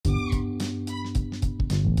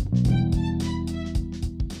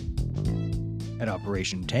At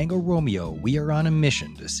Operation Tango Romeo, we are on a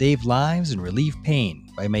mission to save lives and relieve pain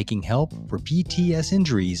by making help for PTS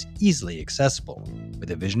injuries easily accessible, with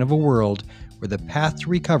a vision of a world where the path to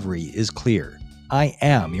recovery is clear. I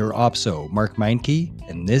am your OPSO, Mark Meinke,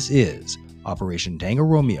 and this is Operation Tango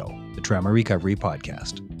Romeo, the Trauma Recovery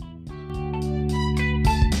Podcast.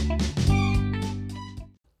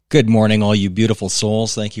 Good morning, all you beautiful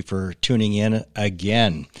souls. Thank you for tuning in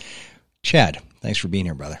again. Chad, thanks for being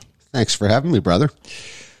here, brother. Thanks for having me, brother.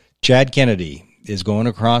 Chad Kennedy is going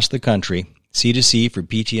across the country, C2C for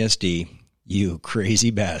PTSD. You crazy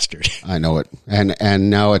bastard. I know it. And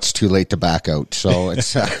now it's too late to back out. So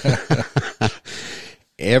it's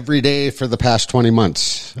every day for the past 20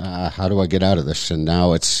 months. How do I get out of this? And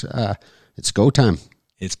now it's go time.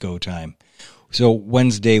 It's go time. So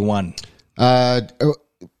when's day one? Day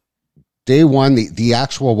one, the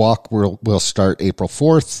actual walk will start April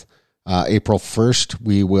 4th. April 1st,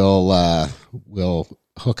 we will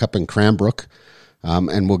hook up in Cranbrook,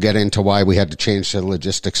 and we'll get into why we had to change the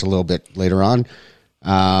logistics a little bit later on.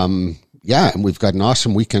 And we've got an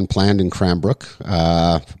awesome weekend planned in Cranbrook.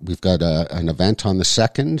 We've got an event on the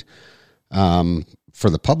 2nd for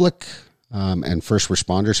the public and first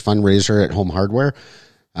responders, fundraiser at Home Hardware.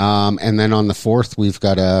 And then on the 4th, we've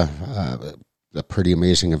got a pretty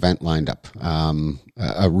amazing event lined up.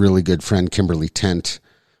 A really good friend, Kimberly Tent,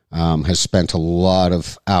 has spent a lot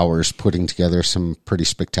of hours putting together some pretty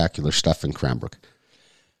spectacular stuff in Cranbrook.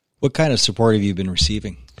 What kind of support have you been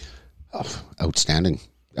receiving? Oh, outstanding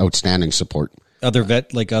support. Other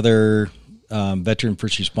veteran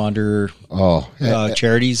first responder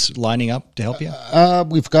charities lining up to help you?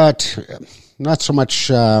 We've got not so much.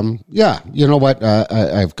 You know what?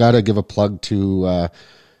 I've got to give a plug to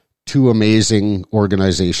two amazing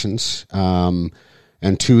organizations.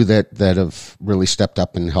 And two that have really stepped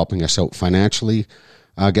up in helping us out financially,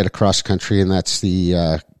 get across country, and that's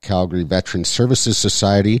the Calgary Veterans Services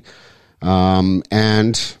Society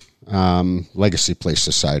and Legacy Place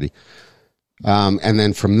Society. And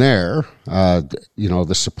then from there,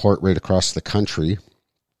 the support right across the country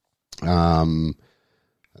through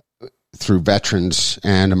veterans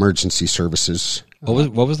and emergency services.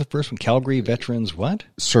 What was the first one? Calgary Veterans what?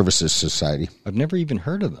 Services Society. I've never even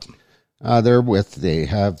heard of them. They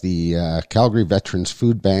have the Calgary Veterans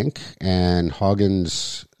Food Bank and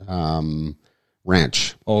Hoggins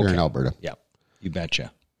Ranch here in Alberta. Yeah, you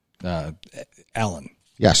betcha. Alan.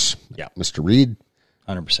 Yes. Yeah. Mr. Reed.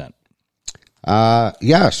 100%.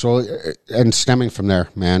 So, and stemming from there,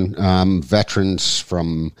 man, veterans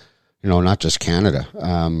from, not just Canada,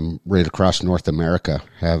 right across North America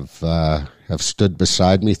have stood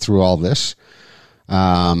beside me through all this.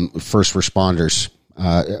 First responders,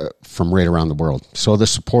 from right around the world. So the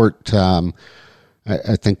support, I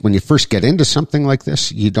think when you first get into something like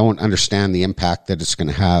this, you don't understand the impact that it's going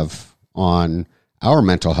to have on our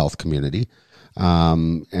mental health community.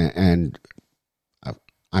 And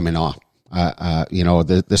I'm in awe.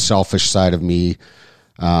 The selfish side of me,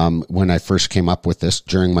 when I first came up with this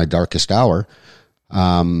during my darkest hour,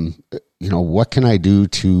 what can I do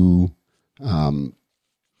to,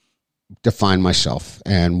 define myself,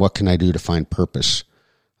 and what can I do to find purpose?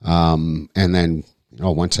 And then,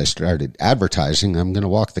 once I started advertising, I'm going to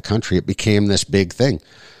walk the country. It became this big thing.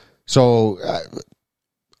 So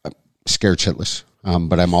I'm scared shitless,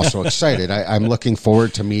 but I'm also excited. I'm looking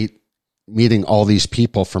forward to meeting all these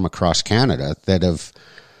people from across Canada that have,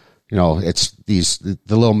 it's the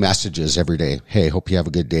little messages every day. Hey, hope you have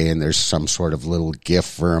a good day. And there's some sort of little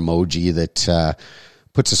GIF or emoji that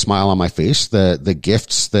puts a smile on my face. The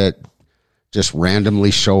gifts that just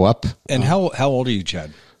randomly show up. And how old are you,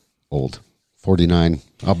 Chad? Old, 49.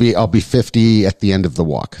 I'll be 50 at the end of the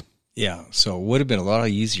walk. Yeah, so it would have been a lot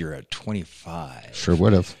easier at 25. Sure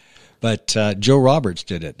would have. But Joe Roberts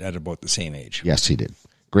did it at about the same age. Yes, he did.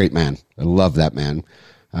 Great man. I love that man.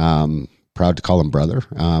 Proud to call him brother.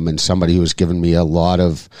 And somebody who has given me a lot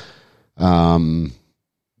of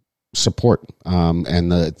support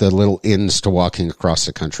and the little ins to walking across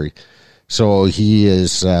the country. So he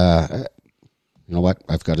is... you know what?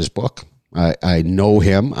 I've got his book. I know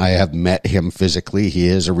him. I have met him physically. He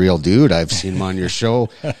is a real dude. I've seen him on your show.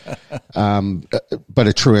 But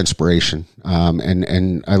a true inspiration.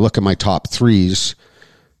 And I look at my top threes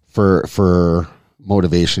for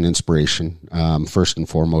motivation, inspiration. First and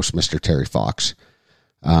foremost, Mr. Terry Fox,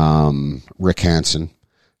 Rick Hansen,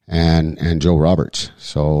 and Joe Roberts.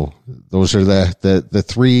 So those are the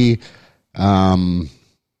three,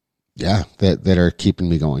 that are keeping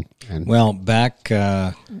me going. And well, back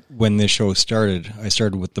when this show started, I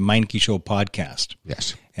started with the Meinke Show podcast.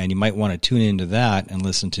 Yes. And you might want to tune into that and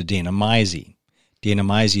listen to Dana Meisey. Dana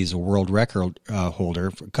Meisey is a world record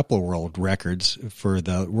holder for a couple of world records for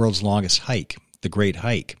the world's longest hike, the Great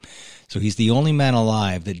Hike. So he's the only man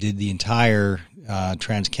alive that did the entire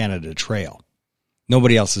Trans-Canada Trail.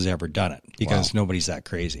 Nobody else has ever done it because nobody's that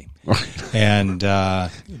crazy. And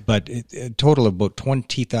but a total of about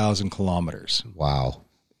 20,000 kilometers. Wow.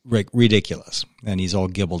 Ridiculous. And he's all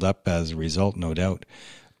gibbled up as a result, no doubt.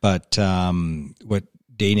 But what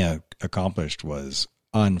Dana accomplished was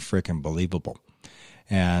unfreaking believable.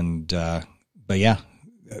 And but yeah,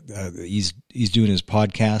 he's doing his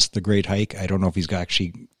podcast, The Great Hike. I don't know if he's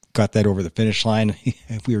actually got that over the finish line.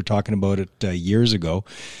 We were talking about it years ago,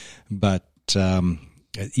 but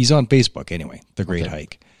he's on Facebook anyway, The Great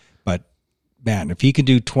Hike. But man, if he can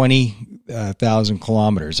do 20,000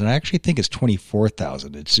 kilometers, and I actually think it's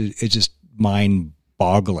 24,000, it's just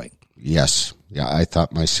mind-boggling. Yes. Yeah, I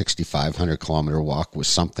thought my 6,500 kilometer walk was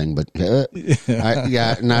something, but you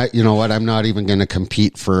know what? I'm not even going to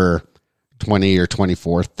compete for 20 or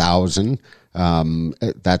 24,000.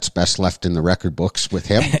 That's best left in the record books with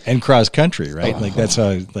him. And cross country, right? Like that's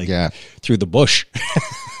through the bush.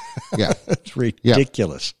 Yeah. It's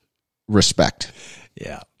ridiculous. Yeah. Respect.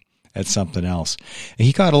 Yeah. That's something else. And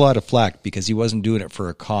he got a lot of flack because he wasn't doing it for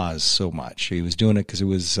a cause so much. He was doing it because it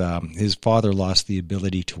was his father lost the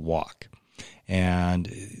ability to walk. And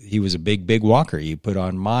he was a big walker. He put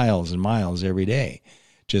on miles and miles every day,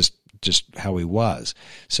 just how he was.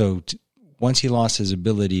 So once he lost his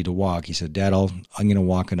ability to walk, he said, Dad, I'm going to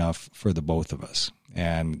walk enough for the both of us.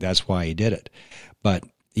 And that's why he did it. But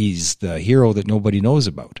he's the hero that nobody knows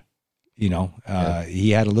about. You know,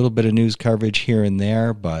 he had a little bit of news coverage here and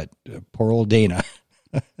there, but poor old Dana,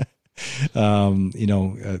 you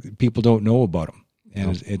know, people don't know about him.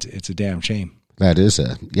 And it's a damn shame. That is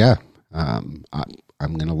I'm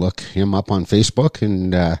going to look him up on Facebook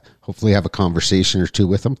and hopefully have a conversation or two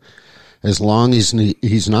with him. As long as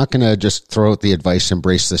he's not going to just throw out the advice,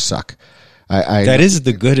 embrace the suck. That is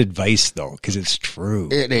the good advice, though, because it's true.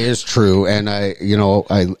 It is true, and I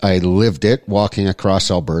lived it walking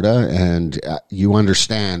across Alberta, and you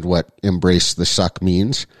understand what embrace the suck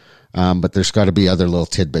means. But there's got to be other little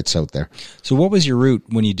tidbits out there. So, what was your route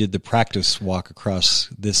when you did the practice walk across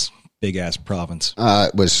this big ass province?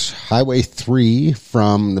 It was Highway 3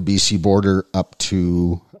 from the BC border up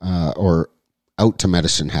to or out to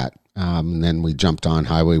Medicine Hat. And then we jumped on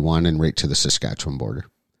Highway 1 and right to the Saskatchewan border.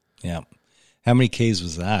 Yeah. How many Ks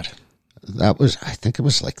was that? That was, I think it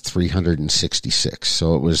was like 366.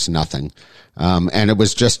 So it was nothing. And it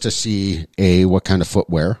was just to see what kind of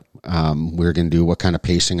footwear we were going to do, what kind of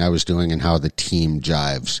pacing I was doing, and how the team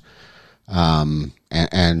jives.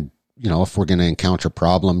 And you know, if we're going to encounter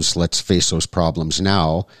problems, let's face those problems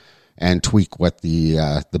now and tweak what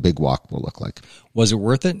the big walk will look like. Was it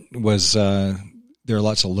worth it? Was there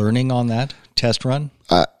lots of learning on that test run?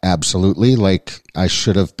 Absolutely. Like, I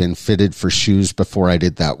should have been fitted for shoes before I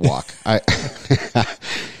did that walk.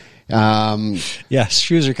 Yes,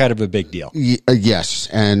 shoes are kind of a big deal. Yes,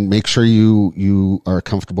 and make sure you are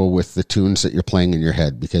comfortable with the tunes that you're playing in your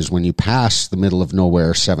head, because when you pass the middle of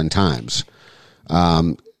nowhere 7 times,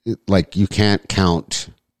 like, you can't count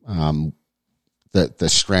the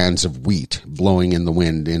strands of wheat blowing in the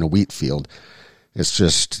wind in a wheat field. It's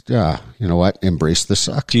just, you know what? Embrace the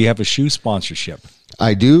suck. Do you have a shoe sponsorship?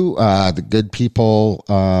 I do. The good people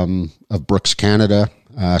of Brooks Canada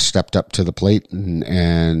stepped up to the plate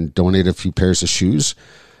and donated a few pairs of shoes.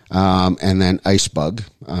 And then Icebug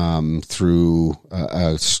through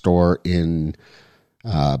a store in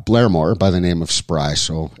Blairmore by the name of Spry.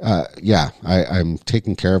 So, I'm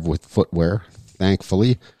taken care of with footwear,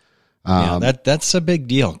 thankfully. That's a big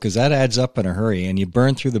deal, because that adds up in a hurry, and you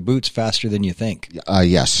burn through the boots faster than you think.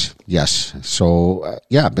 Yes. So,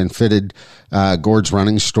 I've been fitted. Gord's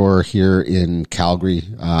Running Store here in Calgary,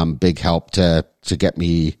 big help to get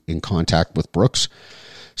me in contact with Brooks.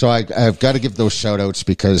 So I've got to give those shout outs,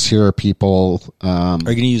 because here are people. Are you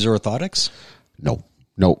going to use orthotics? No.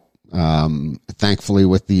 Thankfully,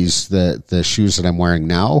 with the shoes that I'm wearing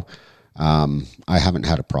now, I haven't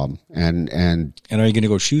had a problem. And are you going to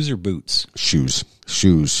go shoes or boots? Shoes.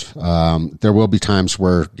 There will be times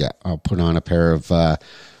where, I'll put on a pair of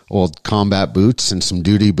old combat boots and some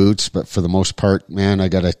duty boots, but for the most part, man,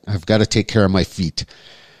 I've got to take care of my feet.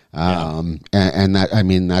 And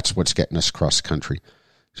that's what's getting us cross country.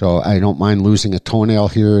 So I don't mind losing a toenail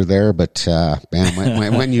here or there, but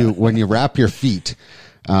man, when you wrap your feet,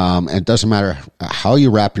 it doesn't matter how you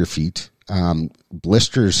wrap your feet.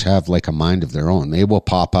 Blisters have like a mind of their own. They will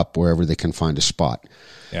pop up wherever they can find a spot.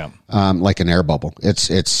 Yeah. Like an air bubble.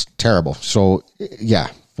 It's terrible. So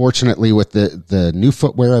fortunately with the new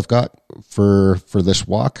footwear I've got, for this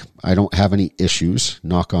walk. I don't have any issues,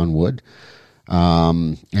 knock on wood.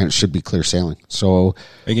 And it should be clear sailing. So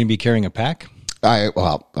are you going to be carrying a pack?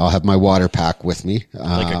 I'll have my water pack with me.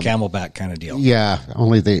 Like a Camelback kind of deal. Yeah.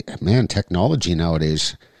 Only technology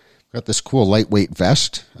nowadays. Got this cool lightweight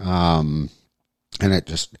vest. And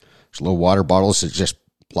there's little water bottles that just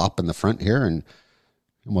plop in the front here, and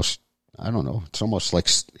almost, I don't know, it's almost like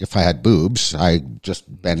if I had boobs, I just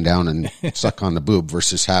bend down and suck on the boob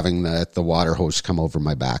versus having the water hose come over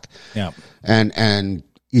my back. Yeah. And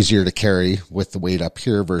easier to carry with the weight up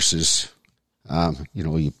here versus,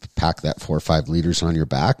 you pack that 4 or 5 liters on your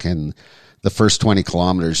back, and the first 20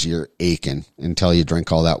 kilometers you're aching until you drink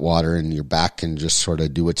all that water and your back can just sort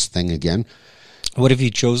of do its thing again. What have you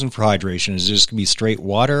chosen for hydration? Is it just going to be straight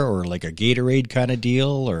water or like a Gatorade kind of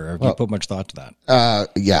deal, or have you put much thought to that?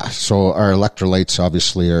 Yeah. So our electrolytes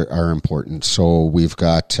obviously are important. So we've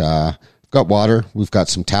got water, we've got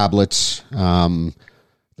some tablets. The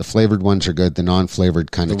flavored ones are good. The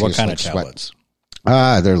non-flavored kind of taste like sweat. What kind of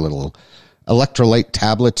tablets? They're little electrolyte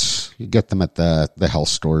tablets. You get them at the health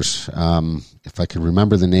stores. If I can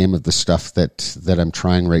remember the name of the stuff that I'm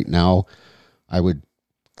trying right now, I would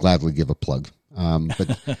gladly give a plug.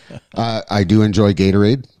 But I do enjoy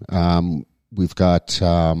Gatorade. We've got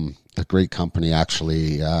a great company,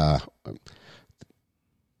 actually,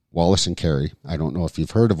 Wallace and Carey. I don't know if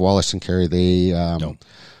you've heard of Wallace and Carey. They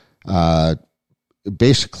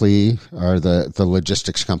basically are the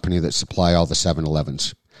logistics company that supply all the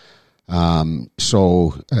 7-Elevens.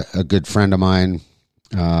 So a good friend of mine,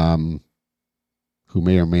 who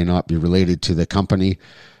may or may not be related to the company,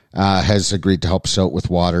 has agreed to help us out with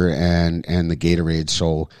water and the Gatorade.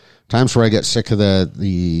 So times where I get sick of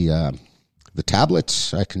the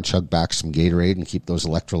tablets, I can chug back some Gatorade and keep those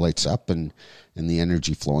electrolytes up and the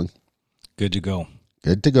energy flowing. Good to go.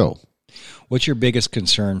 Good to go. What's your biggest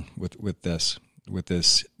concern with this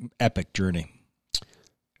epic journey?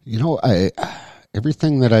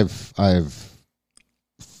 Everything that I've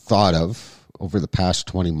thought of over the past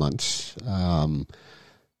 20 months,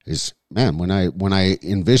 is, man, when I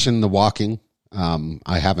envision the walking,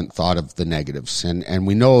 I haven't thought of the negatives, and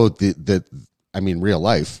we know real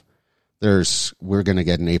life, we're going to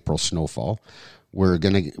get an April snowfall. We're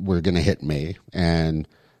going to hit May, and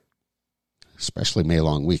especially May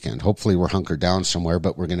long weekend. Hopefully we're hunkered down somewhere,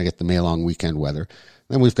 but we're going to get the May long weekend weather.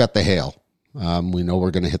 Then we've got the hail. We know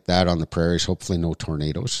we're going to hit that on the prairies. Hopefully no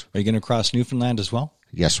tornadoes. Are you going to cross Newfoundland as well?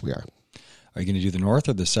 Yes, we are. Are you going to do the north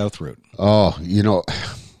or the south route? Oh,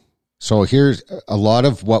 so here's a lot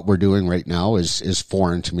of what we're doing right now is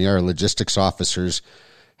foreign to me. Our logistics officers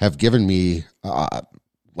have given me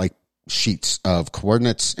like sheets of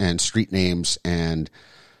coordinates and street names, and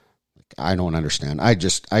I don't understand. I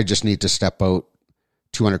just need to step out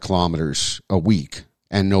 200 kilometers a week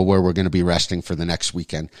and know where we're going to be resting for the next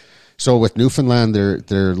weekend. So with Newfoundland,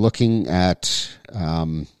 they're looking at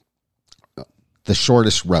the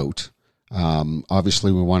shortest route.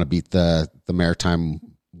 Obviously, we want to beat the maritime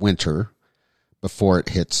winter before it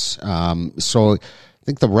hits. So I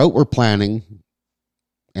think the route we're planning,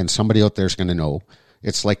 and somebody out there is going to know,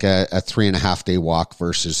 it's like a 3.5 day walk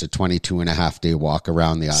versus a 22.5 day walk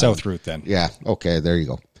around the island. South route then. Yeah. Okay. There you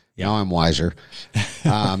go. Yeah. Now I'm wiser.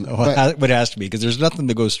 It has to be, because there's nothing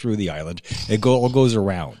that goes through the island. It goes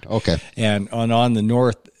around. Okay. And on the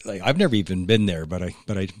north, like, I've never even been there, but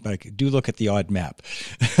I do look at the odd map.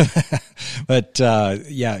 But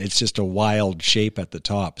yeah, it's just a wild shape at the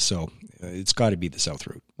top, so it's got to be the south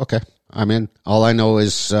route. Okay, I'm in. All I know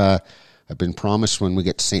is I've been promised when we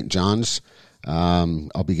get to St. John's,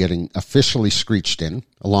 I'll be getting officially screeched in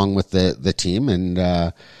along with the team,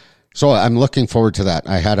 and so I'm looking forward to that.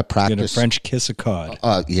 I had a practice. Get a French kiss a cod.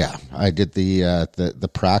 Yeah, I did the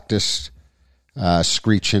practice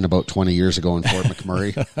screeching about 20 years ago in Fort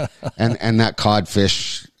McMurray, and that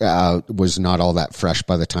codfish was not all that fresh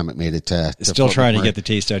by the time it made it to still Fort trying McMurray. to get the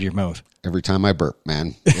taste out of your mouth. Every time I burp,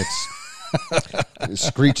 man, it's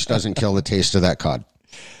screech doesn't kill the taste of that cod.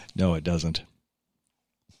 No, it doesn't.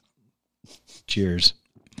 Cheers.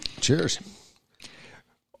 Cheers.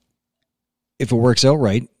 If it works out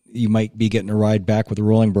right, you might be getting a ride back with a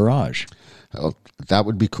rolling barrage. Oh, that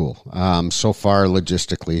would be cool. So far,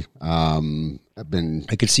 logistically,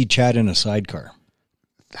 I could see Chad in a sidecar.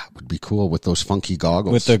 That would be cool with those funky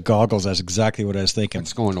goggles. With the goggles, that's exactly what I was thinking.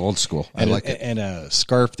 It's going old school. I And like it. And a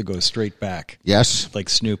scarf that goes straight back. Yes. Like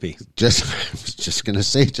Snoopy. I was just going to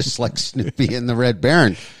say, just like Snoopy and the Red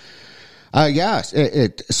Baron. Yeah.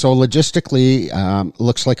 So logistically,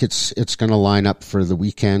 looks like it's going to line up for the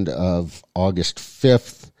weekend of August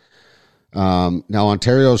 5th. Now,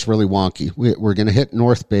 Ontario is really wonky. We're going to hit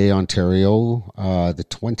North Bay, Ontario, the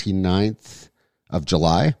 29th of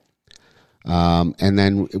July. And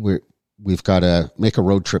then we've got to make a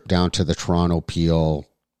road trip down to the Toronto, Peel,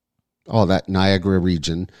 all that Niagara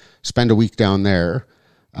region, spend a week down there,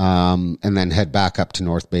 and then head back up to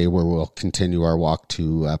North Bay where we'll continue our walk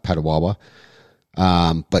to Petawawa.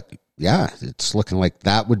 But yeah, it's looking like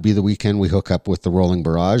that would be the weekend we hook up with the Rolling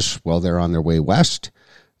Barrage. Well, they're on their way west,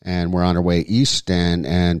 and we're on our way east,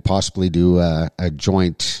 and possibly do a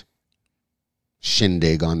joint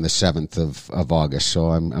shindig on the 7th of August. So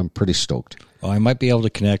I'm pretty stoked. Well, I might be able to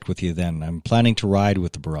connect with you then. I'm planning to ride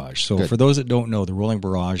with the Barrage. So for those that don't know, the Rolling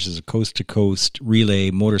Barrage is a coast-to-coast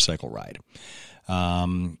relay motorcycle ride.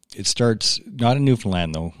 It starts not in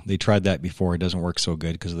Newfoundland, though. They tried that before. It doesn't work so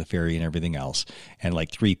good because of the ferry and everything else. And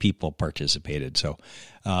like 3 people participated. So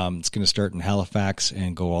it's going to start in Halifax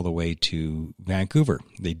and go all the way to Vancouver.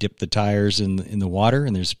 They dip the tires in the water,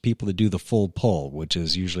 and there's people that do the full pull, which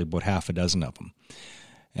is usually about half a dozen of them.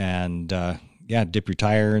 And dip your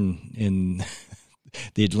tire in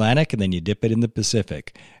the Atlantic, and then you dip it in the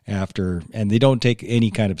Pacific after, and they don't take any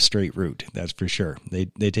kind of straight route, that's for sure.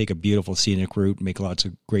 They take a beautiful scenic route, make lots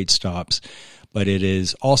of great stops, but it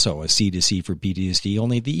is also a C2C for PTSD,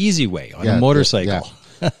 only the easy way on a motorcycle.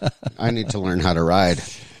 Yeah. I need to learn how to ride.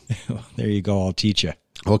 There you go. I'll teach you.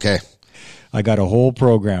 Okay. I got a whole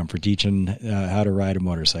program for teaching how to ride a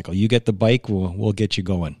motorcycle. You get the bike, we'll get you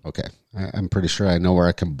going. Okay. I'm pretty sure I know where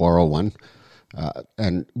I can borrow one.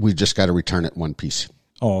 And we just got to return it one piece.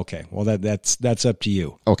 Oh, okay. Well, that's up to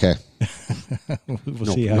you. Okay.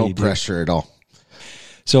 We'll see how you do. No pressure at all.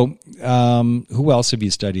 So, who else have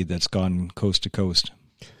you studied that's gone coast to coast?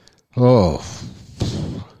 Oh,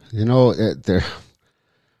 there.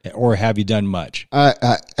 Or have you done much?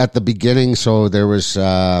 At the beginning, so there was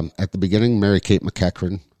Mary Kate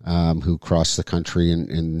McEachran, who crossed the country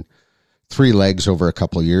in 3 legs over a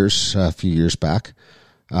couple of years, a few years back.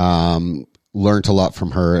 Learned a lot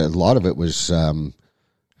from her. A lot of it was,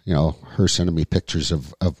 her sending me pictures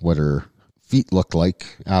of what her feet looked like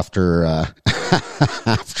after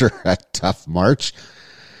after a tough march.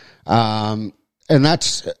 And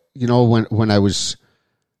that's, when I was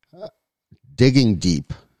digging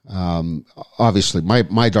deep, obviously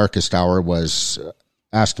my darkest hour was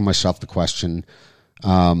asking myself the question,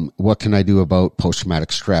 what can I do about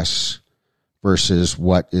post-traumatic stress versus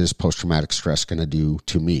what is post-traumatic stress going to do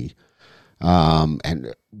to me?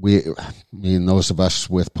 And those of us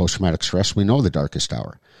with post-traumatic stress, we know the darkest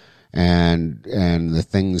hour, and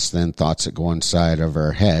the thoughts that go inside of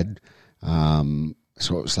our head.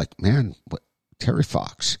 So it was like, man, Terry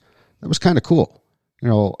Fox, that was kind of cool.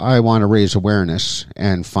 I want to raise awareness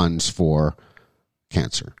and funds for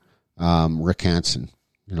cancer. Rick Hansen,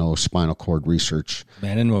 spinal cord research.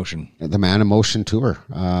 Man in Motion. The Man in Motion tour.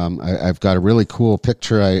 I've got a really cool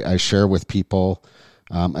picture I share with people.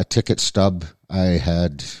 A ticket stub I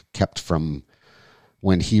had kept from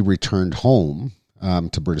when he returned home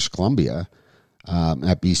to British Columbia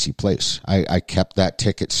at BC Place. I kept that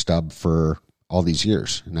ticket stub for all these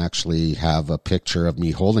years and actually have a picture of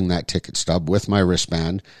me holding that ticket stub with my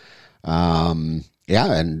wristband. And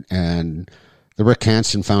the Rick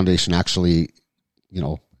Hansen Foundation actually,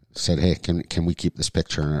 said, hey, can we keep this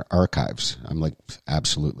picture in our archives? I'm like,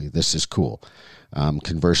 absolutely. This is cool.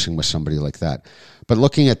 Conversing with somebody like that. But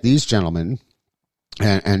looking at these gentlemen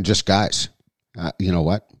and just guys, you know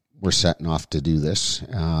what? We're setting off to do this.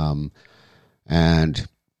 And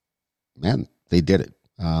man, they did it.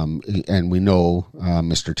 And we know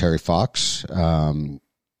Mr. Terry Fox,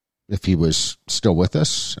 if he was still with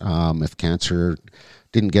us, if cancer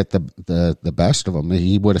didn't get the best of him,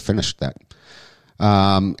 he would have finished that.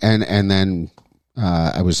 And then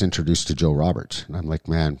I was introduced to Joe Roberts. And I'm like,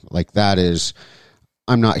 man, like that is,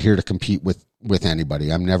 I'm not here to compete with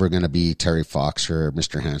anybody. I'm never going to be Terry Fox or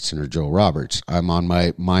Mr. Hansen or Joe Roberts. I'm on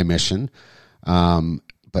my mission.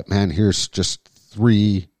 But man, here's just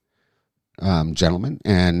 3 gentlemen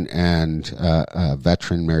and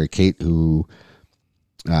veteran Mary Kate who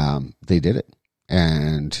they did it.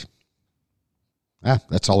 And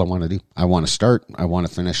that's all I want to do. I want to start, I want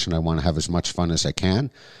to finish, and I want to have as much fun as I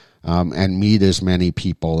can, and meet as many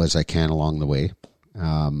people as I can along the way.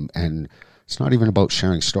 And it's not even about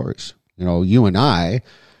sharing stories. You and I,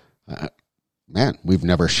 man, we've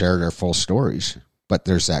never shared our full stories, but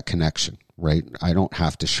there's that connection, right? I don't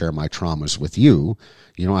have to share my traumas with you.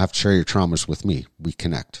 You don't have to share your traumas with me. We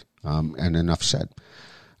connect. And enough said.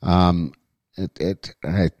 I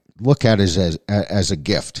look at it as a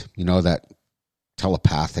gift, that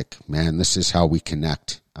telepathic, man, this is how we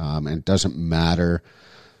connect. And it doesn't matter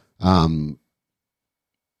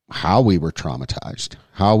how we were traumatized,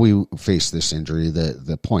 how we faced this injury.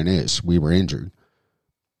 The point is we were injured,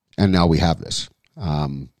 and now we have this.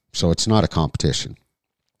 So it's not a competition.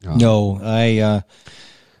 No, I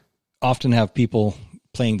often have people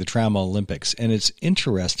playing the trauma Olympics, and it's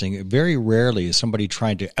interesting. Very rarely is somebody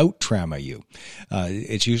trying to out-trauma you.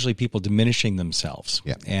 It's usually people diminishing themselves.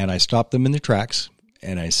 Yeah. And I stop them in their tracks,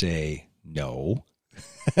 and I say, no,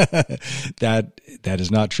 that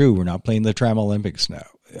is not true. We're not playing the trauma Olympics now.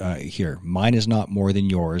 Here, mine is not more than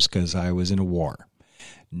yours because I was in a war.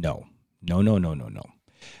 No.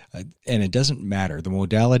 And it doesn't matter. The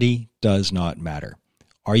modality does not matter.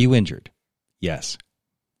 Are you injured? Yes.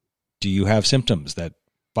 Do you have symptoms that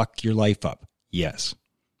fuck your life up? Yes.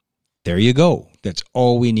 There you go. That's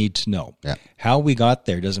all we need to know. Yeah. How we got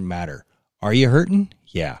there doesn't matter. Are you hurting?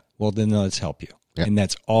 Yeah. Well, then let's help you. Yeah. And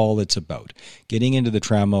that's all it's about. Getting into the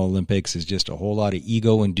trauma Olympics is just a whole lot of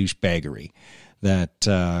ego and douchebaggery. I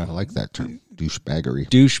like that term, douchebaggery.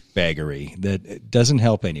 Douchebaggery that doesn't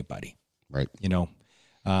help anybody. Right. You know,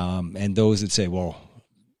 and those that say, well,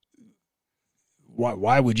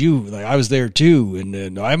 why would you? Like, I was there too,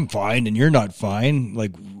 and I'm fine, and you're not fine.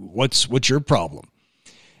 Like, what's your problem?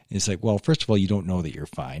 It's like, well, first of all, you don't know that you're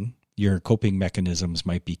fine. Your coping mechanisms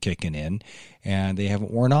might be kicking in, and they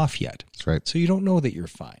haven't worn off yet. That's right. So you don't know that you're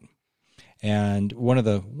fine. And one of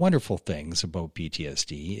the wonderful things about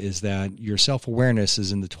PTSD is that your self-awareness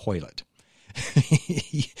is in the toilet.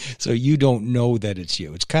 So you don't know that it's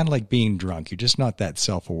you. It's kind of like being drunk. You're just not that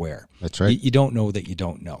self-aware. That's right. You don't know that you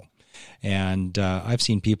don't know. And I've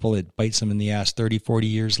seen people, it bites them in the ass 30, 40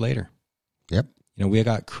 years later. Yep. You know, we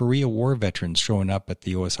got Korea War veterans showing up at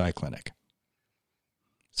the OSI clinic.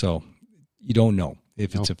 So you don't know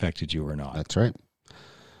if it's affected you or not. That's right.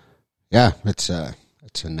 Yeah, it's a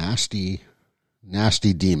nasty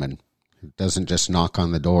demon. It doesn't just knock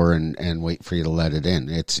on the door and wait for you to let it in.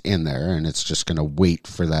 It's in there, and it's just going to wait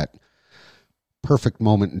for that perfect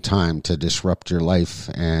moment in time to disrupt your life.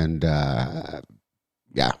 And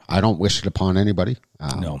yeah, I don't wish it upon anybody.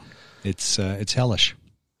 No, it's hellish.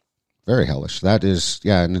 Very hellish. That is,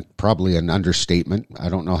 yeah, and probably an understatement. I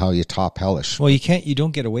don't know how you top hellish. Well, you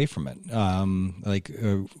don't get away from it.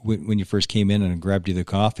 When you first came in and grabbed you the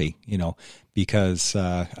coffee, you know, because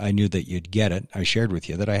I knew that you'd get it. I shared with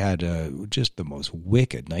you that I had just the most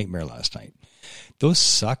wicked nightmare last night. Those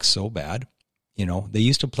suck so bad. You know, they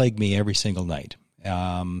used to plague me every single night.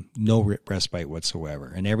 No respite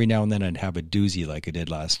whatsoever. And every now and then I'd have a doozy like I did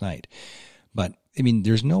last night. But, I mean,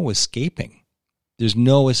 there's no escaping. There's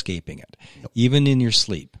no escaping it, even in your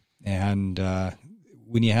sleep. And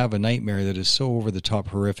when you have a nightmare that is so over the top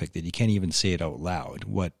horrific that you can't even say it out loud,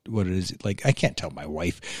 what it is, like, I can't tell my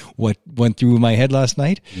wife what went through my head last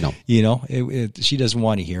night. No. You know, she doesn't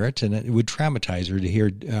want to hear it, and it would traumatize her to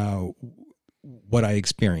hear what I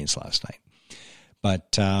experienced last night.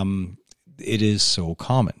 But it is so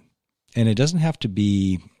common. And it doesn't have to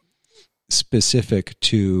be specific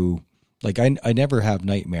to, like, I never have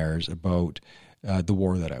nightmares about the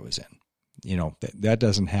war that I was in. You know, that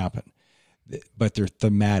doesn't happen. But they're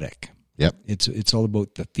thematic. Yep. It's all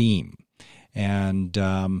about the theme. And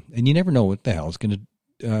you never know what the hell is going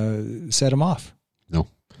to set them off. No.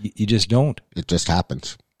 You just don't. It just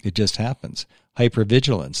happens. It just happens.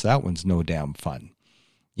 Hypervigilance, that one's no damn fun.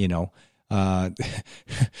 You know,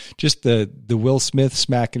 just the Will Smith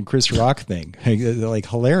smacking Chris Rock thing, like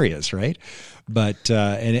hilarious, right? But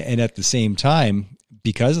and at the same time,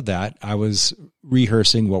 because of that, I was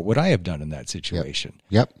rehearsing what would I have done in that situation.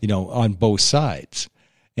 Yep. You know, on both sides.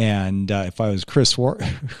 And if I was Chris Rock,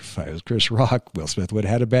 Will Smith would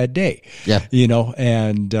have had a bad day. Yeah. You know,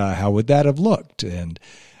 and how would that have looked? And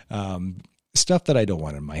stuff that I don't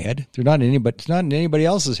want in my head. It's not in anybody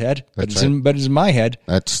else's head, but it's in my head.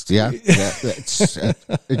 That's that's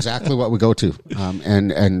exactly what we go to.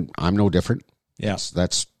 And I'm no different. Yeah.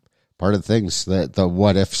 That's part of the things, the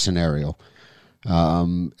what if scenario.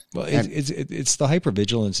 Well, it's the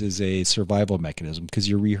hypervigilance is a survival mechanism because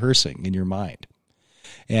you're rehearsing in your mind,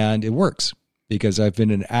 and it works because I've been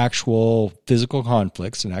in actual physical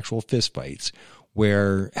conflicts and actual fistfights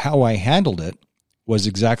where how I handled it was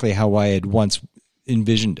exactly how I had once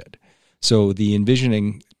envisioned it. So the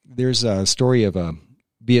envisioning, there's a story of a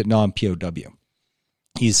Vietnam POW.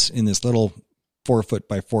 He's in this little 4 foot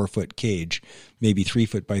by 4 foot cage, maybe 3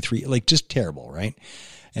 foot by 3, like just terrible, right?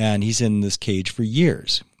 And he's in this cage for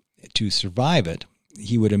years. To survive it,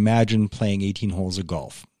 he would imagine playing 18 holes of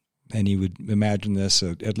golf. And he would imagine this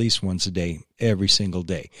at least once a day, every single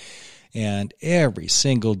day. and every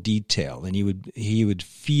single detail. And he would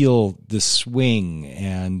feel the swing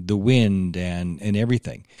and the wind and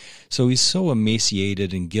everything. So he's so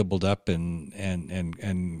emaciated and gibbled up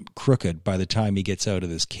and crooked by the time he gets out of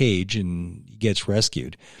this cage and gets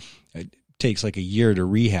rescued. It takes like a year to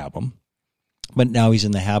rehab him. But now he's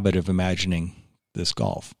in the habit of imagining this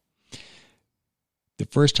golf. The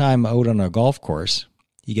first time out on a golf course,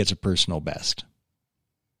 he gets a personal best.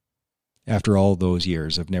 After all those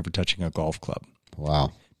years of never touching a golf club.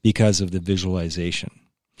 Wow. Because of the visualization.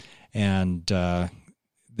 And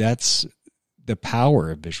that's the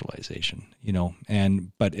power of visualization,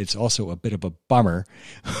 but it's also a bit of a bummer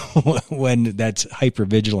when that's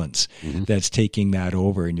hypervigilance that's taking that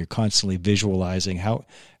over, and you're constantly visualizing how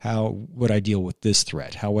would I deal with this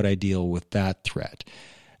threat? How would I deal with that threat?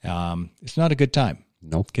 It's not a good time.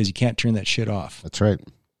 Nope. Because you can't turn that shit off. That's right.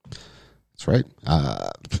 That's right.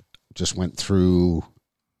 Just went through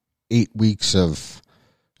 8 weeks of,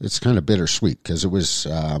 it's kind of bittersweet because it was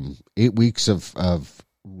 8 weeks of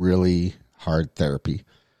really hard therapy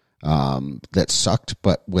that sucked,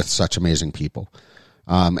 but with such amazing people.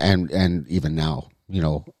 And even now,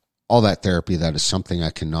 all that therapy, that is something I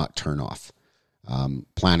cannot turn off.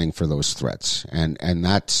 Planning for those threats. And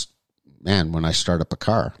that's, man, when I start up a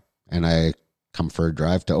car and I come for a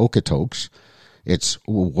drive to Okotoks, it's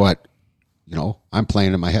what, I'm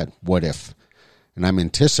playing in my head. What if? And I'm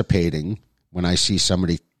anticipating when I see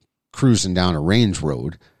somebody cruising down a range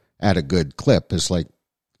road at a good clip, it's like,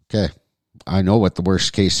 okay, I know what the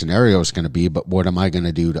worst case scenario is going to be, but what am I going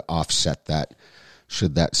to do to offset that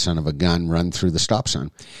should that son of a gun run through the stop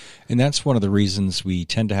sign? And that's one of the reasons we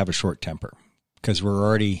tend to have a short temper, because we're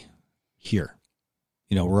already here.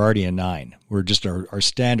 We're already a 9. We're just our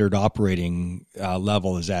standard operating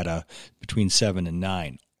level is at between 7 and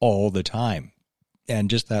 9 all the time. And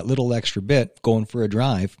just that little extra bit going for a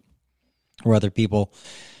drive where other people,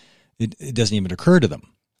 it doesn't even occur to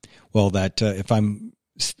them. Well, that if I'm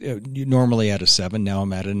normally at a 7, now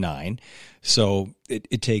I'm at a 9. So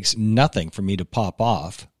it takes nothing for me to pop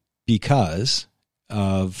off because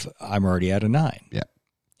of I'm already at a 9. Yeah.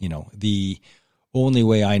 The only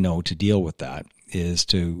way I know to deal with that is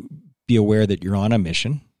to be aware that you're on a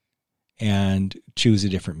mission and choose a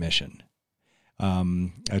different mission.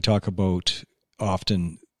 I talk about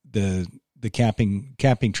often the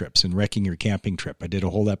camping trips and wrecking your camping trip. I did a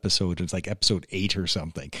whole episode, it's like episode 8 or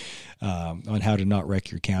something, on how to not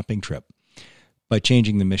wreck your camping trip by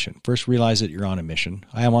changing the mission. First, realize that you're on a mission.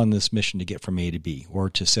 I am on this mission to get from A to B, or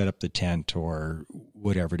to set up the tent, or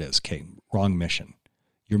whatever it is. Okay, wrong mission.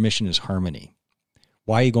 Your mission is harmony.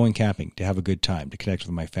 Why are you going camping? To have a good time, to connect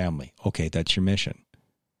with my family. Okay, that's your mission.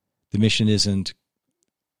 The mission isn't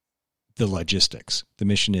the logistics. The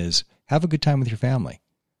mission is have a good time with your family.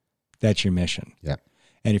 That's your mission. Yeah.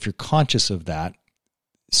 And if you're conscious of that,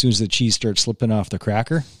 as soon as the cheese starts slipping off the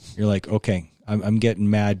cracker, you're like, okay, I'm getting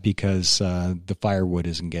mad because the firewood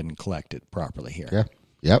isn't getting collected properly here. Yeah.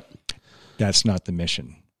 Yep. That's not the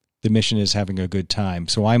mission. The mission is having a good time.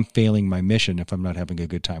 So I'm failing my mission if I'm not having a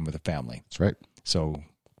good time with the family. That's right. So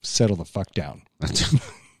settle the fuck down.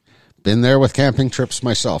 Been there with camping trips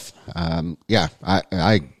myself. Yeah,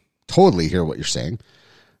 I totally hear what you're saying.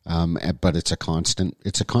 But it's a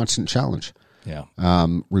constant challenge. Yeah.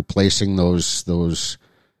 Replacing those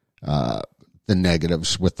the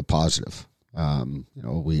negatives with the positive.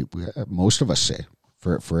 We most of us say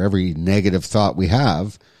for every negative thought we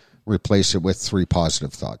have, replace it with 3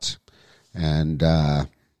 positive thoughts. And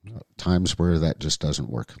times where that just doesn't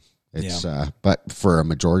work. It's but for a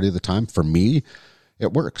majority of the time, for me,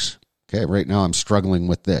 it works. Okay, right now I'm struggling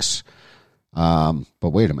with this. But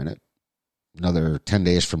wait a minute. Another 10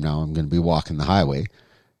 days from now, I'm going to be walking the highway,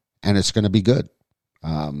 and it's going to be good.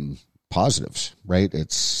 Positives, right?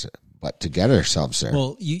 But to get ourselves there.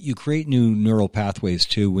 Well, you create new neural pathways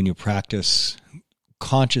too when you practice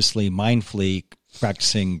consciously, mindfully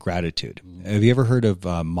practicing gratitude. Have you ever heard of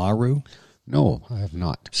Maru? No, I have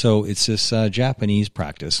not. So it's this Japanese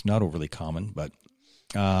practice, not overly common, but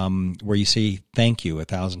where you say thank you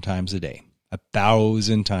 1,000 times a day.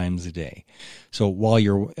 1,000 times a day. So while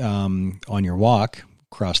you're on your walk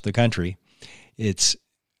across the country, it's,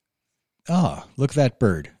 look at that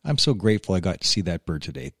bird. I'm so grateful I got to see that bird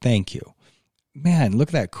today. Thank you. Man, look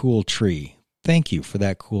at that cool tree. Thank you for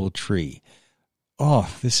that cool tree.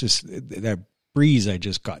 Oh, this is that breeze I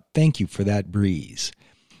just got. Thank you for that breeze.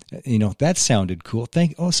 That sounded cool.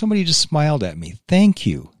 Somebody just smiled at me. Thank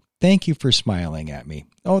you. Thank you for smiling at me.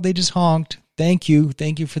 Oh, they just honked. Thank you.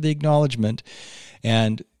 Thank you for the acknowledgement.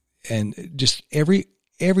 And just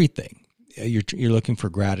everything you're looking for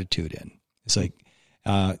gratitude in. It's like,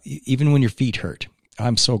 even when your feet hurt,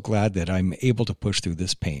 I'm so glad that I'm able to push through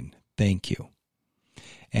this pain. Thank you.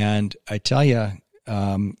 And I tell you,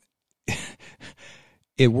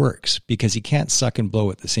 it works because you can't suck and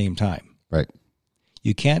blow at the same time. Right.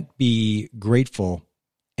 You can't be grateful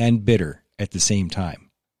and bitter at the same time.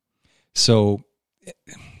 So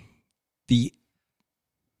the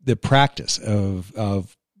practice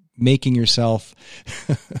of making yourself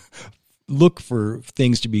look for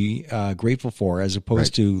things to be grateful for, as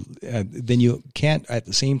opposed to then you can't at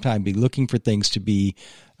the same time be looking for things to be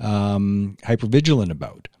hypervigilant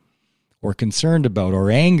about or concerned about or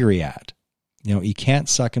angry at. You can't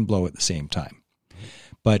suck and blow at the same time.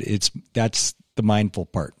 But that's the mindful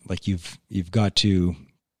part. Like you've got to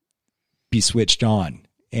be switched on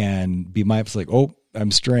and be mindful. Like, oh,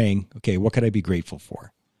 I'm straying. Okay, what could I be grateful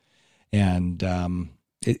for? And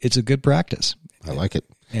it's a good practice. I like it.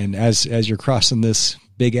 And as you're crossing this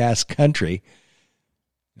big ass country,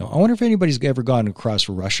 I wonder if anybody's ever gone across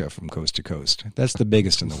Russia from coast to coast. That's the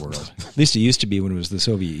biggest in the world. At least it used to be when it was the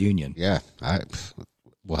Soviet Union. Yeah,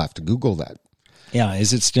 we'll have to Google that. Yeah,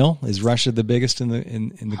 is it still? Is Russia the biggest in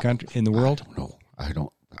the country, in the world? I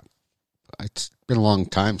don't know. It's been a long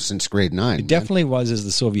time since grade 9. It definitely was as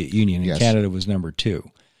the Soviet Union, and Yes. Canada was number 2.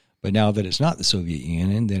 But now that it's not the Soviet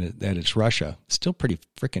Union, that it's Russia, it's still pretty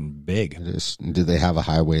freaking big. It is. Do they have a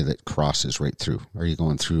highway that crosses right through? Are you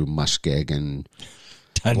going through muskeg and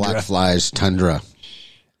Tundra. blackflies tundra?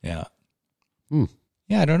 Yeah.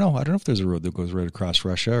 Yeah, I don't know. I don't know if there's a road that goes right across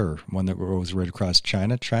Russia or one that goes right across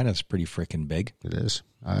China. China's pretty freaking big. It is.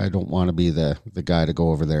 I don't want to be the guy to go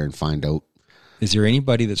over there and find out. Is there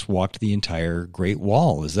anybody that's walked the entire Great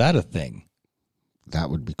Wall? Is that a thing?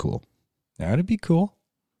 That would be cool. That'd be cool.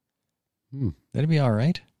 That'd be all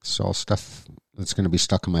right. It's all stuff that's going to be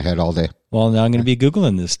stuck in my head all day. Well, now I'm going to be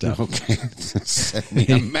Googling this stuff Okay. Send me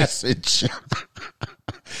a message.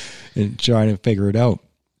 and trying to figure it out.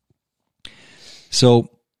 So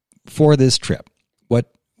for this trip,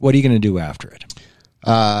 what are you going to do after it?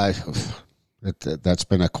 That's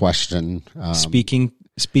been a question. Speaking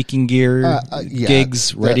gear,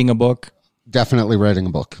 gigs, writing a book. Definitely writing a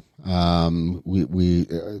book.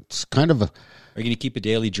 It's kind of a. Are you going to keep a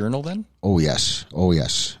daily journal then? Oh yes.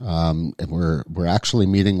 And we're actually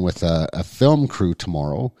meeting with a film crew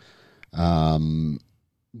tomorrow.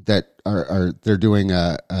 That they're doing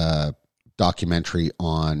a documentary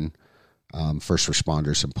on first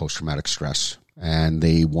responders and post-traumatic stress, and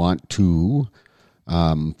they want to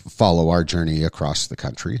follow our journey across the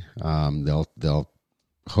country. They'll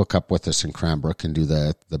hook up with us in Cranbrook and do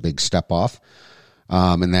the big step off,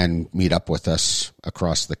 and then meet up with us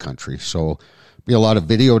across the country. So be a lot of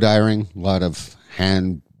video diarying, a lot of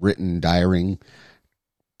handwritten diary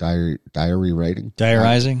writing,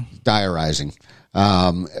 diarizing.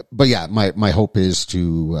 But yeah, my hope is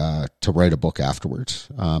to write a book afterwards,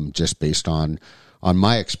 just based on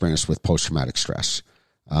my experience with post-traumatic stress.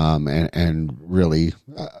 And really,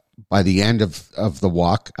 by the end of the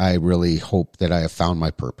walk, I really hope that I have found my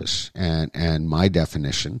purpose and my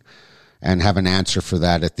definition and have an answer for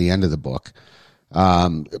that at the end of the book.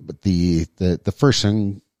 But the first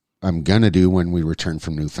thing I'm going to do when we return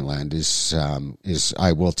from Newfoundland is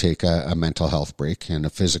I will take a mental health break and a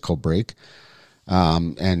physical break,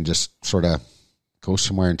 and just sort of go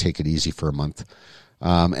somewhere and take it easy for a month.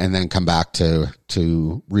 And then come back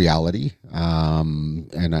to reality.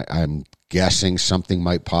 And I'm guessing something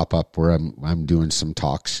might pop up where I'm doing some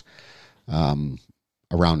talks,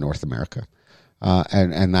 around North America.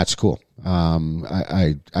 And that's cool.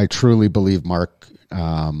 I truly believe, Mark,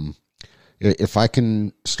 if I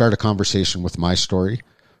can start a conversation with my story,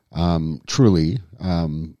 truly,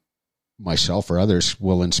 myself or others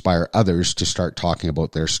will inspire others to start talking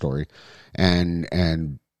about their story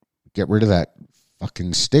and get rid of that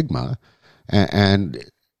fucking stigma. And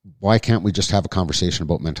why can't we just have a conversation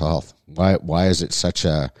about mental health? Why is it such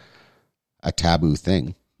a taboo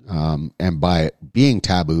thing? And by it being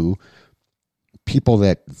taboo, people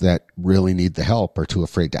that really need the help are too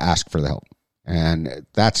afraid to ask for the help. And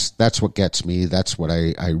that's what gets me. That's what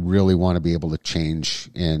I really want to be able to change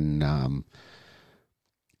in,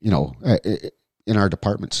 in our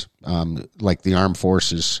departments, like the armed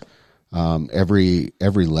forces, every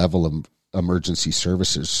level of emergency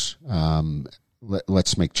services.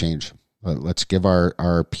 Let's make change. Let's give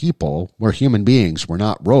our people, we're human beings, we're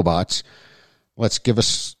not robots. Let's give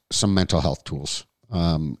us some mental health tools,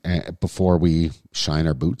 before we shine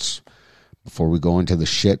our boots, before we go into the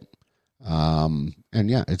shit. And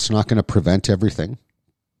yeah, it's not going to prevent everything,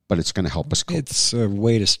 but it's going to help us cope. It's a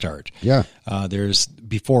way to start. Yeah. There's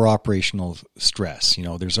before operational stress,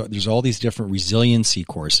 there's all these different resiliency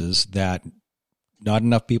courses that not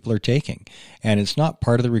enough people are taking. And it's not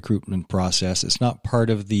part of the recruitment process. It's not part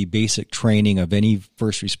of the basic training of any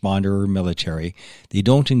first responder or military. They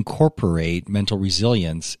don't incorporate mental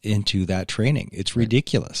resilience into that training. It's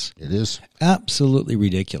ridiculous. It is. Absolutely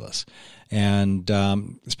ridiculous. And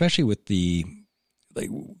especially with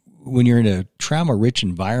when you're in a trauma-rich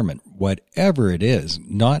environment, whatever it is,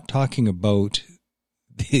 not talking about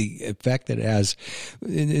the effect that it has,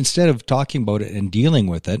 instead of talking about it and dealing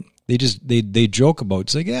with it, they joke about it.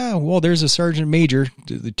 It's like, yeah, well, there's a sergeant major,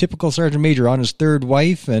 the typical sergeant major on his third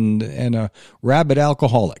wife and a rabid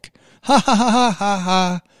alcoholic. Ha ha ha ha ha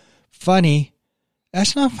ha. Funny.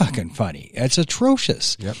 That's not fucking funny. It's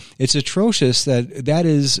atrocious. Yep. It's atrocious that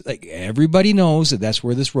is, like, everybody knows that that's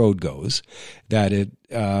where this road goes, that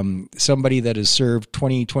somebody that has served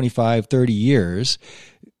 20, 25, 30 years,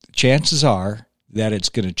 chances are that it's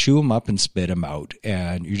going to chew them up and spit them out,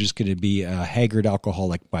 and you're just going to be a haggard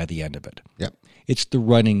alcoholic by the end of it. Yep. It's the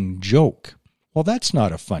running joke. Well, that's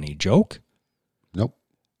not a funny joke. Nope.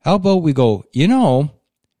 How about we go,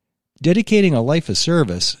 dedicating a life of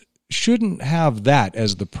service shouldn't have that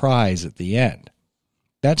as the prize at the end.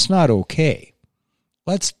 That's not okay.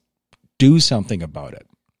 Let's do something about it,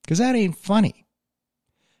 because that ain't funny.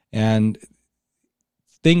 And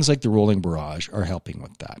things like the Rolling Barrage are helping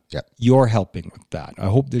with that. Yep. You're helping with that. I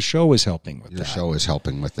hope this show is helping with that. Your show is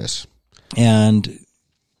helping with this. And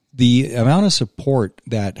the amount of support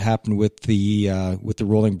that happened with the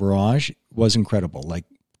Rolling Barrage was incredible. Like,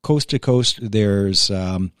 coast to coast, there's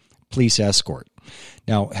police escort.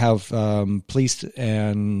 Now, have police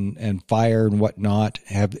and fire and whatnot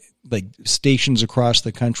have, like, stations across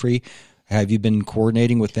the country. Have you been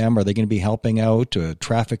coordinating with them? Are they going to be helping out,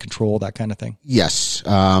 traffic control, that kind of thing? Yes.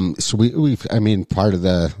 So we've part of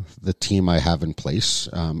the team I have in place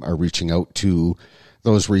are reaching out to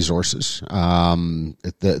those resources.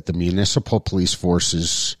 The municipal police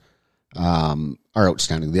forces are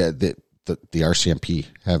outstanding. The RCMP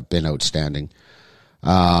have been outstanding.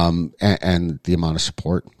 And the amount of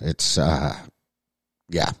support, it's there.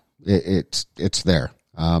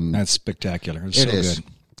 That's spectacular. It's so good.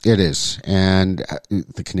 It is. And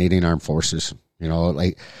the Canadian Armed Forces,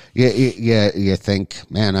 like, you think,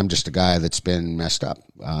 man, I'm just a guy that's been messed up.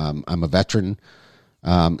 I'm a veteran.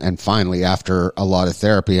 And finally, after a lot of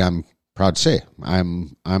therapy, I'm proud to say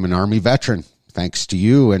I'm an Army veteran, thanks to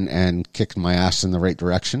you and kicking my ass in the right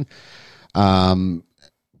direction.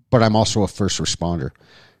 But I'm also a first responder.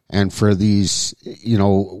 And for these,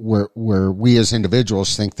 where we as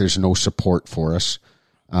individuals think there's no support for us,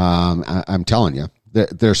 I'm telling you,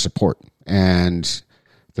 there's support. And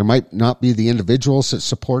there might not be the individuals that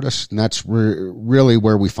support us, and that's really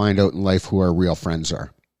where we find out in life who our real friends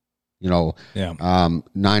are.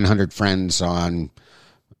 900 friends on,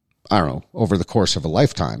 I don't know, over the course of a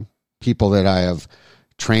lifetime. People that I have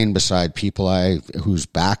trained beside people whose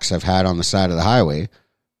backs I've had on the side of the highway.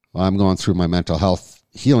 Well, I'm going through my mental health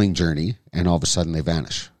healing journey, and all of a sudden they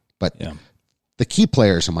vanish. But the key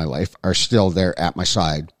players in my life are still there at my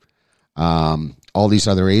side. All these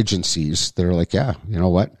other agencies that are like, yeah, you know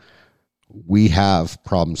what? We have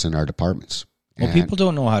problems in our departments. Well, people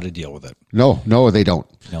don't know how to deal with it. No, they don't.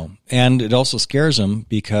 No. And it also scares them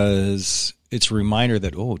because it's a reminder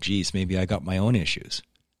that, oh, geez, maybe I got my own issues.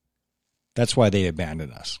 That's why they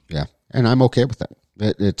abandon us. Yeah. And I'm okay with that.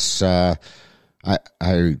 It's, I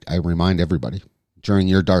remind everybody, during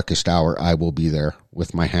your darkest hour, I will be there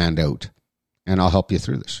with my hand out, and I'll help you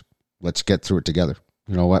through this. Let's get through it together.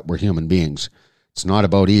 You know what? We're human beings. It's not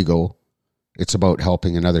about ego. It's about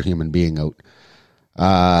helping another human being out.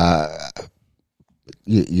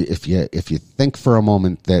 If you think for a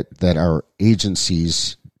moment that our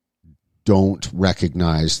agencies don't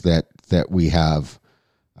recognize that we have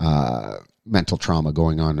mental trauma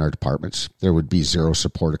going on in our departments, there would be zero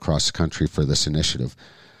support across the country for this initiative.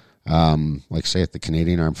 Like say at the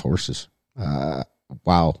Canadian Armed Forces,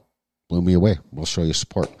 wow, blew me away. We'll show you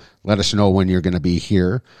support. Let us know when you're going to be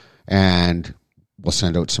here, and we'll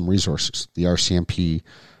send out some resources. The RCMP,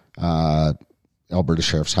 Alberta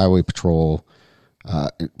Sheriff's Highway Patrol,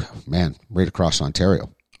 right across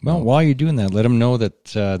Ontario. Well, while you're doing that, let them know that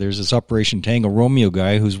there's this Operation Tango Romeo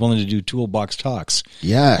guy who's willing to do toolbox talks.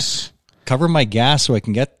 Yes. Cover my gas so I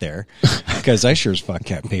can get there, because I sure as fuck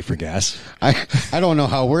can't pay for gas. I don't know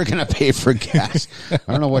how we're going to pay for gas. I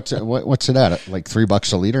don't know what's it at, like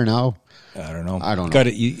 $3 a liter now? I don't know.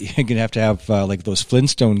 You're going to have like those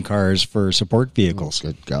Flintstone cars for support vehicles. Oh,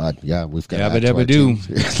 good God. Yeah, we've got Yabba dabba do.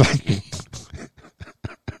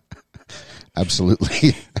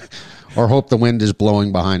 Absolutely. Or hope the wind is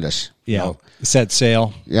blowing behind us. Yeah. Set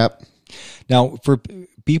sail. Yep. Now, for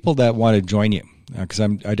people that want to join you, because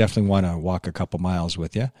I definitely want to walk a couple miles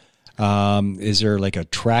with you. Is there like a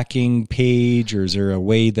tracking page, or is there a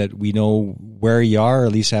way that we know where you are, or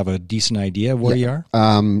at least have a decent idea of where you are?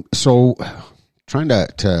 So trying to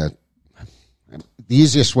the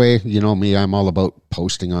easiest way, you know me, I'm all about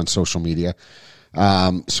posting on social media.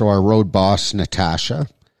 So our road boss, Natasha,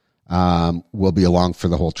 will be along for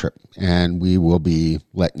the whole trip, and we will be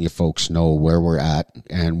letting you folks know where we're at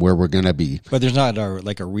and where we're going to be. But there's not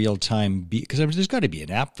a real time, because there's got to be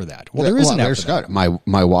an app for that. Well, there is an app for that.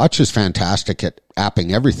 My watch is fantastic at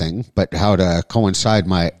apping everything, but how to coincide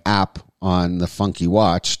my app on the funky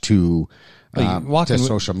watch to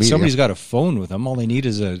social media. Somebody's got a phone with them. All they need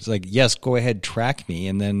is it's like, yes, go ahead, track me,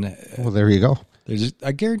 and then. Well, there you go.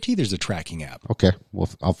 I guarantee there's a tracking app. Okay, well,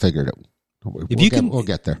 I'll figure it out. We'll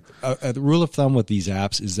get there. The rule of thumb with these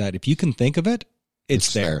apps is that if you can think of it,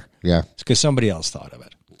 it's there. Yeah, it's because somebody else thought of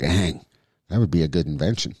it. Dang, that would be a good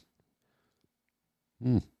invention.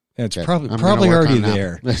 It's probably already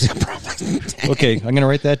there. Okay, I'm going to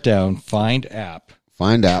write that down. Find app.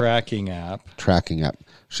 Tracking app.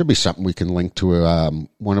 Should be something we can link to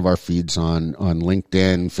one of our feeds on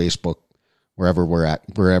LinkedIn, Facebook, wherever we're at.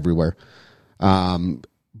 We're everywhere.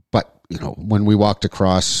 But, you know, when we walked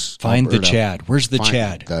across Find Alberta, the Chad. Where's the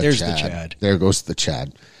Chad? There's the Chad. There goes the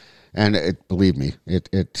Chad. And believe me,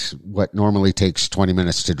 it what normally takes 20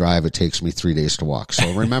 minutes to drive, it takes me 3 days to walk.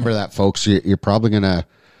 So remember that, folks. You're probably going to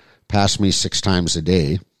pass me 6 times a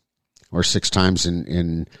day, or 6 times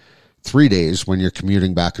in 3 days when you're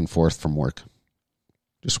commuting back and forth from work.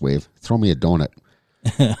 Just wave. Throw me a donut.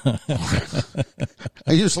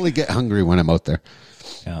 I usually get hungry when I'm out there.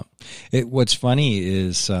 Yeah. What's funny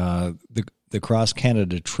is the Cross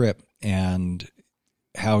Canada trip, and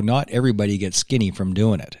how not everybody gets skinny from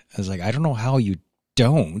doing it. I was like, I don't know how you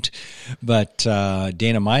don't, but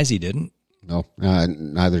Dana Misey didn't. No,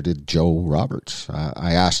 neither did Joe Roberts.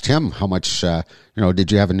 I asked him how much,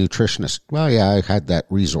 did you have a nutritionist? Well, yeah, I had that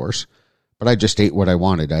resource, but I just ate what I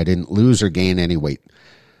wanted. I didn't lose or gain any weight.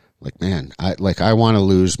 Like, man, I want to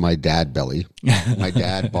lose my dad belly, my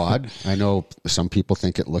dad bod. I know some people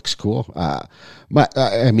think it looks cool. But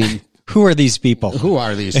I mean, who are these people?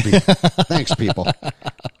 Thanks, people.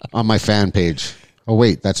 On my fan page. Oh,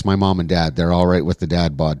 wait, that's my mom and dad. They're all right with the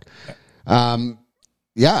dad bod. You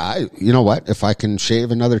know what? If I can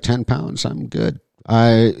shave another 10 pounds, I'm good.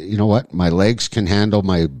 You know what? My legs can handle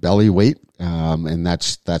my belly weight. And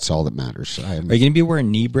that's all that matters. Are you going to be wearing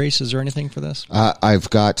knee braces or anything for this? I've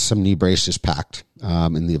got some knee braces packed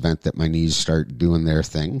in the event that my knees start doing their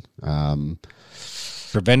thing.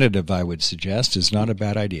 Preventative, I would suggest, is not a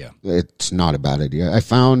bad idea. It's not a bad idea. I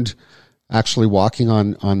found actually walking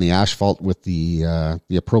on the asphalt with the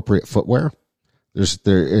appropriate footwear.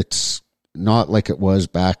 It's not like it was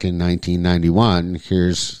back in 1991.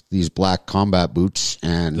 Here's these black combat boots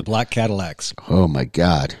and the black Cadillacs. Oh my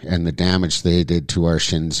God. And the damage they did to our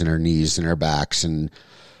shins and our knees and our backs. And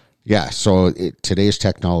yeah, so today's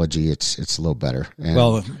technology, it's a little better. And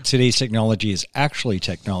well, today's technology is actually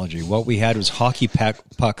technology. What we had was hockey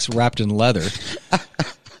pucks wrapped in leather.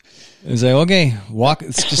 It's like, okay,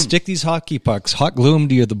 just stick these hockey pucks, hot glue them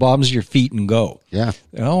to the bottoms of your feet and go. Yeah.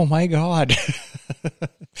 Oh my God.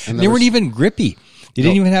 They weren't even grippy. They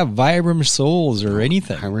didn't even have Vibram soles or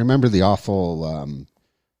anything. I remember the awful,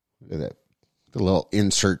 the little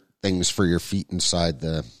insert things for your feet inside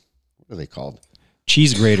what are they called?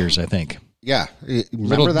 Cheese graters, I think. Yeah.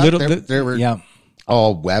 Remember that? They were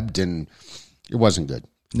all webbed, and it wasn't good.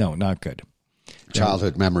 No, not good.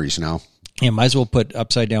 Childhood memories now. Yeah, might as well put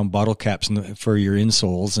upside down bottle caps for your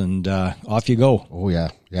insoles, and off you go. Oh, yeah.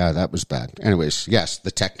 Yeah, that was bad. Anyways, yes, the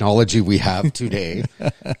technology we have today,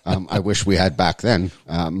 I wish we had back then.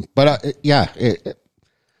 But it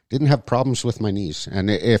didn't have problems with my knees. And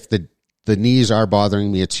if the knees are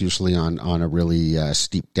bothering me, it's usually on a really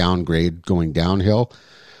steep downgrade going downhill.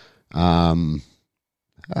 But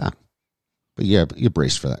yeah, you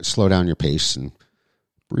brace for that. Slow down your pace and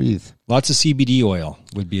breathe. Lots of CBD oil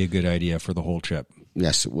would be a good idea for the whole trip.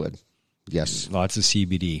 Yes, it would. Yes. Lots of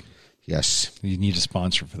CBD. Yes. You need a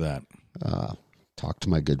sponsor for that. Talk to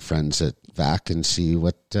my good friends at VAC and see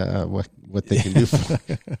what they can do for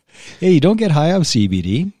me. Hey, you don't get high off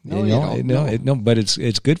CBD. No, but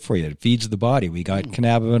it's good for you. It feeds the body. We got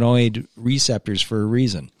cannabinoid receptors for a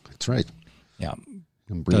reason. That's right. Yeah.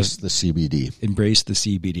 Embrace the CBD. Embrace the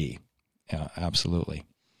CBD. Yeah, absolutely.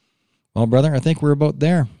 Well, brother, I think we're about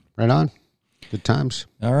there. Right on. Good times.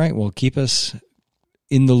 All right. Well, keep us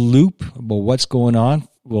in the loop about what's going on.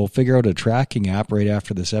 We'll figure out a tracking app right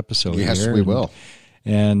after this episode. Yes, we will.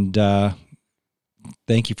 And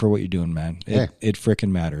thank you for what you're doing, man. It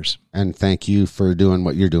frickin' matters. And thank you for doing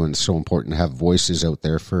what you're doing. It's so important to have voices out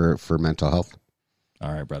there for mental health.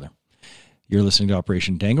 All right, brother. You're listening to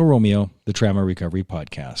Operation Tango Romeo, the Trauma Recovery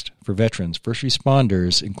Podcast for veterans, first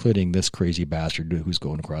responders, including this crazy bastard who's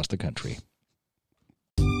going across the country.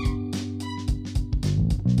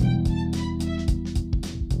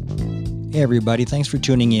 Hey, everybody. Thanks for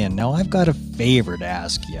tuning in. Now, I've got a favor to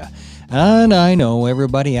ask you. And I know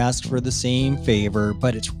everybody asks for the same favor,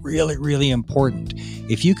 but it's really, really important.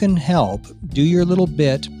 If you can help, do your little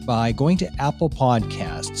bit by going to Apple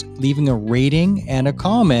Podcasts, leaving a rating and a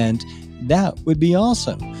comment. That would be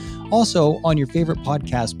awesome. Also, on your favorite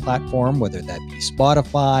podcast platform, whether that be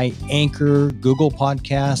Spotify, Anchor, Google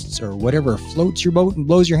Podcasts, or whatever floats your boat and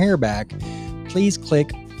blows your hair back, please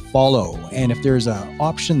click follow. And if there's an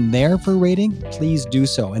option there for rating, please do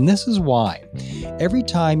so. And this is why. Every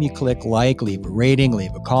time you click like, leave a rating,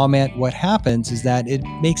 leave a comment, what happens is that it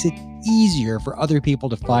makes it easier for other people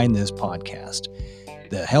to find this podcast.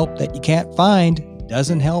 The help that you can't find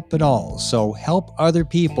doesn't help at all. So help other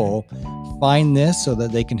people find this so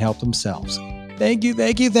that they can help themselves. Thank you,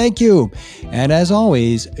 thank you, thank you. And as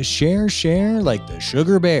always, share like the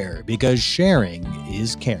sugar bear, because sharing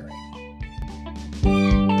is caring.